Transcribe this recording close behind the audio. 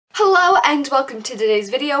Hello and welcome to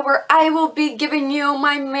today's video where I will be giving you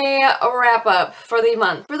my May wrap-up for the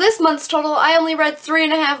month. For this month's total, I only read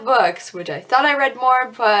 3.5 books, which I thought I read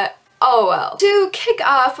more, but oh well. To kick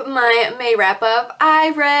off my May wrap-up,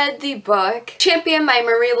 I read the book Champion by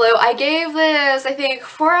Marie Lu. I gave this, I think,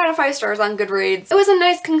 4 out of 5 stars on Goodreads. It was a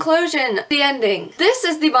nice conclusion, the ending. This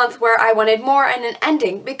is the month where I wanted more and an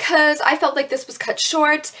ending because I felt like this was cut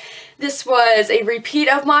short. This was a repeat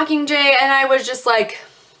of Mockingjay and I was just like,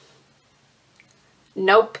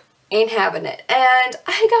 nope, ain't having it. And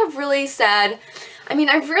I got really sad. I mean,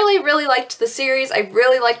 I really liked the series. I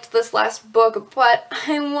really liked this last book, but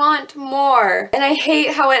I want more. And I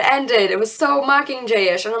hate how it ended. It was so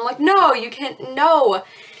Mockingjay-ish. And I'm like, no, you can't, no.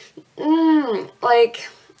 Like,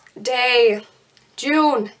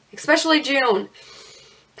 June, especially June.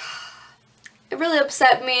 It really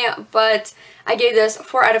upset me, but I gave this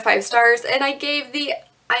 4 out of 5 stars, and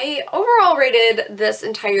I overall rated this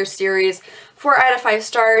entire series 4 out of 5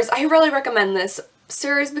 stars. I really recommend this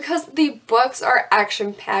series because the books are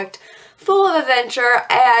action-packed, full of adventure,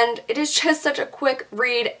 and it is just such a quick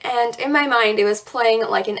read, and in my mind it was playing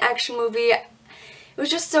like an action movie. It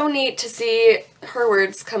was just so neat to see her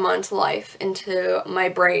words come onto life into my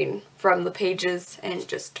brain from the pages and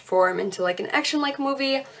just form into like an action-like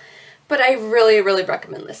movie. But I really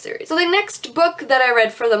recommend this series. So the next book that I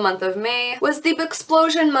read for the month of May was the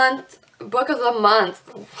Booksplosion book of the month.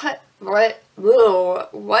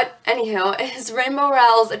 What? Anyhow, is Rainbow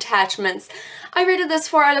Rowell's Attachments. I rated this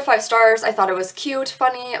 4 out of 5 stars. I thought it was cute,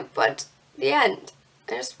 funny, but the end,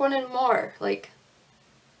 I just wanted more. Like,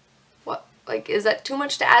 what? Like, is that too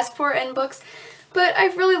much to ask for in books? But I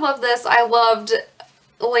really loved this. I loved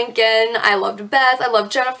Lincoln, I loved Beth, I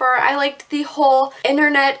loved Jennifer. I liked the whole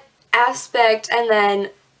internet aspect, and then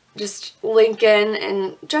just Lincoln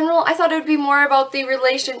in general. I thought it would be more about the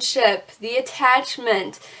relationship, the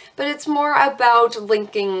attachment, but it's more about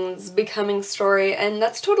Lincoln's becoming story, and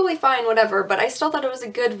that's totally fine, whatever, but I still thought it was a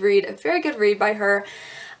good read, a very good read by her.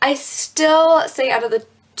 I still say out of the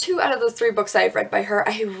 2 out of the 3 books I've read by her,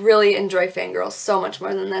 I really enjoy Fangirl so much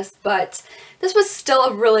more than this, but this was still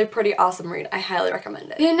a really pretty awesome read. I highly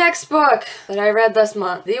recommend it. The next book that I read this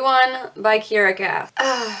month, the one by Kiera Cass.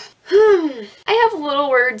 I have little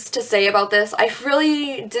words to say about this. I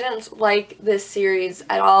really didn't like this series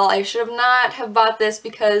at all. I should have not have bought this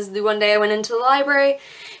because the one day I went into the library,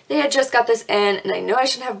 they had just got this in, and I know I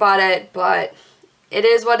shouldn't have bought it, but it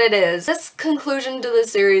is what it is. This conclusion to the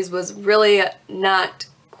series was really not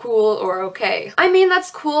cool or okay. I mean, that's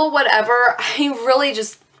cool, whatever. I really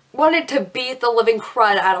just wanted to beat the living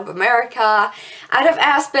crud out of America, out of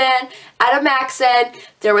Aspen, out of Maxon.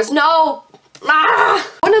 There was no...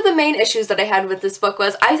 One of the main issues that I had with this book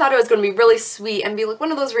was I thought it was going to be really sweet and be like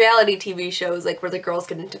one of those reality TV shows, like where the girls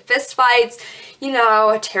get into fist fights, you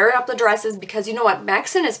know, tearing up the dresses, because you know what,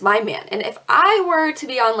 Maxon is my man, and if I were to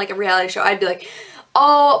be on like a reality show, I'd be like,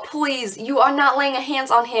 oh, please, you are not laying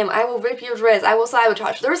hands on him. I will rip your dress. I will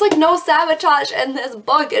sabotage. There was like no sabotage in this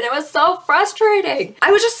book, and it was so frustrating. I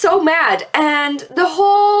was just so mad, and the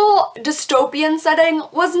whole dystopian setting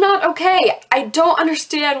was not okay. I don't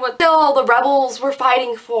understand what the rebels were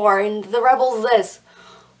fighting for, and the rebels this.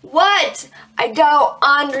 What? I don't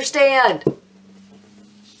understand.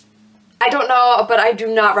 I don't know, but I do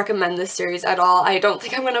not recommend this series at all. I don't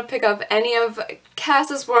think I'm going to pick up any of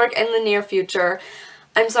Cass's work in the near future.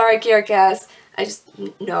 I'm sorry, Kiera Cass. I just,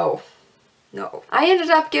 no. I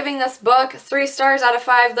ended up giving this book 3 stars out of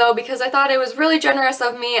 5 though, because I thought it was really generous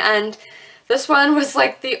of me, and this one was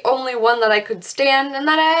like the only one that I could stand and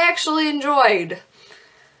that I actually enjoyed.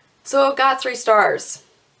 So it got 3 stars.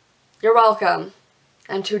 You're welcome.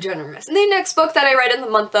 I'm too generous. The next book that I read in the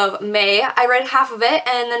month of May, I read half of it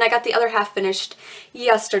and then I got the other half finished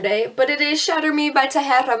yesterday, but it is Shatter Me by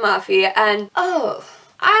Tahera Mafi, and oh,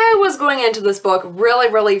 I was going into this book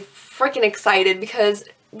really freaking excited because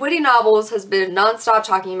Witty Novels has been non-stop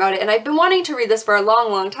talking about it, and I've been wanting to read this for a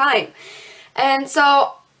long time, and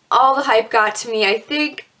so all the hype got to me, I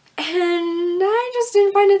think, and I just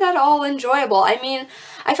didn't find it at all enjoyable. I mean,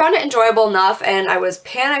 I found it enjoyable enough, and I was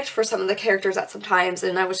panicked for some of the characters at some times,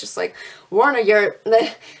 and I was just like, Warner, you're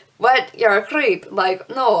a creep. Like,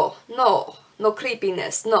 no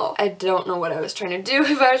creepiness, no. I don't know what I was trying to do,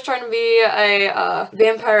 if I was trying to be a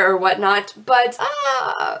vampire or whatnot, but,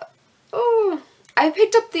 I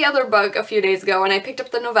picked up the other book a few days ago, and I picked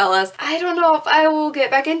up the novellas. I don't know if I will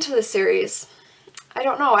get back into the series. I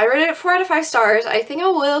don't know. I rated it 4 out of 5 stars. I think I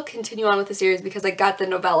will continue on with the series because I got the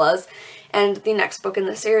novellas and the next book in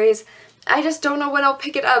the series, I just don't know when I'll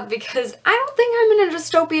pick it up because I don't think I'm in a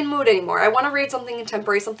dystopian mood anymore. I want to read something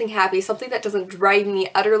contemporary, something happy, something that doesn't drive me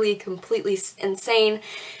utterly, completely insane.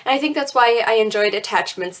 And I think that's why I enjoyed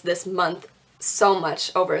Attachments this month so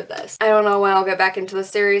much over this. I don't know when I'll get back into the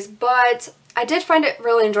series, but I did find it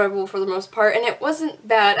really enjoyable for the most part, and it wasn't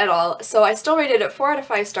bad at all, so I still rated it 4 out of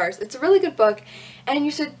 5 stars. It's a really good book, and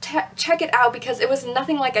you should check it out because it was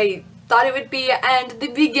nothing like I thought it would be, and the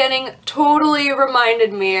beginning totally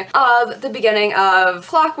reminded me of the beginning of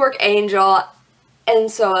Clockwork Angel,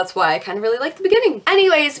 and so that's why I kind of really like the beginning.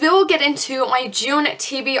 Anyways, we will get into my June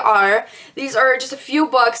TBR. These are just a few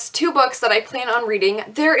books, 2 books that I plan on reading.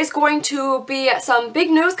 There is going to be some big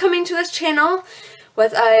news coming to this channel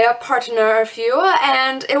with a partner or a few,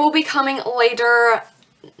 and it will be coming later,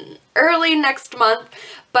 early next month,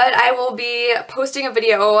 but I will be posting a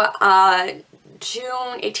video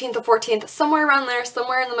June 18th or 14th, somewhere around there,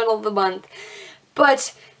 somewhere in the middle of the month.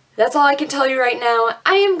 But that's all I can tell you right now.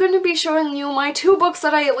 I am going to be showing you my 2 books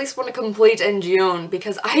that I at least want to complete in June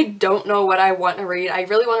because I don't know what I want to read. I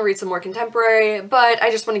really want to read some more contemporary, but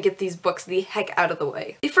I just want to get these books the heck out of the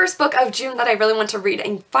way. The first book of June that I really want to read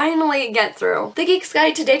and finally get through, The Geek's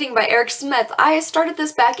Guide to Dating by Eric Smith. I started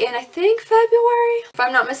this back in, I think, February, if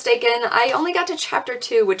I'm not mistaken. I only got to chapter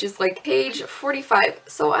 2, which is like page 45,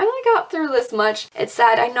 so I only got through this much. It's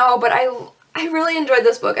sad, I know, but I really enjoyed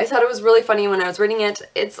this book. I thought it was really funny when I was reading it.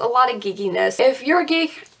 It's a lot of geekiness. If you're a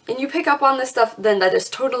geek and you pick up on this stuff, then that is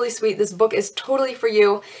totally sweet. This book is totally for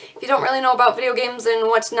you. If you don't really know about video games and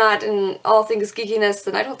whatnot and all things geekiness,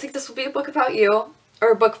 then I don't think this will be a book about you.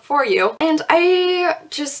 Or a book for you. And I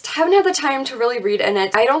just haven't had the time to really read in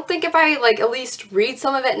it. I don't think if I like at least read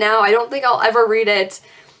some of it now, I don't think I'll ever read it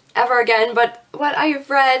ever again, but what I've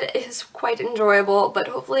read is quite enjoyable, but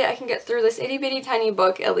hopefully I can get through this itty bitty tiny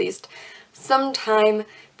book at least sometime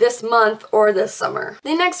this month or this summer.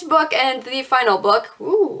 The next book and the final book,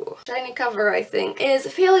 ooh, shiny cover I think, is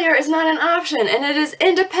Failure is Not an Option, and it is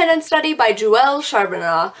Independent Study by Joelle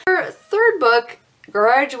Charbonneau. Her third book,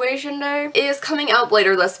 Graduation Day, is coming out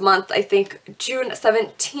later this month, I think June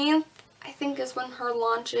 17th. I think is when her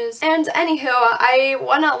launch is. And anywho, I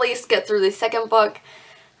want to at least get through the second book.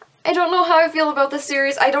 I don't know how I feel about this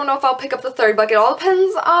series. I don't know if I'll pick up the third book. It all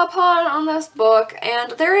depends upon on this book.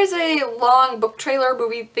 And there is a long book trailer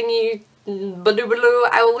movie thingy badoo-badoo.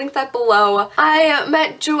 I will link that below. I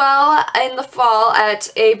met Joelle in the fall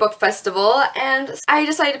at a book festival, and I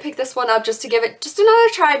decided to pick this one up just to give it just another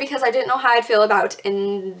try because I didn't know how I'd feel about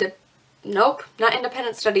Nope, not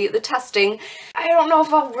Independent Study, The Testing. I don't know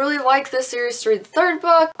if I'll really like this series to read the third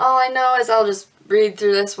book. All I know is I'll just read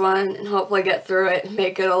through this one and hopefully get through it and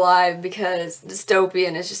make it alive because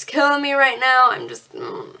dystopian is just killing me right now.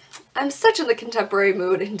 I'm such in the contemporary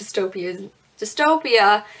mood and dystopians.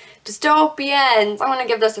 I want to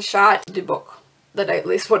give this a shot. The book that I at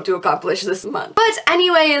least want to accomplish this month. But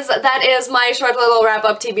anyways, that is my short little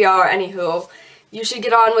wrap-up TBR. Anywho, you should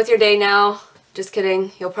get on with your day now. Just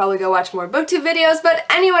kidding, you'll probably go watch more booktube videos, but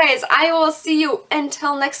anyways, I will see you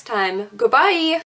until next time. Goodbye!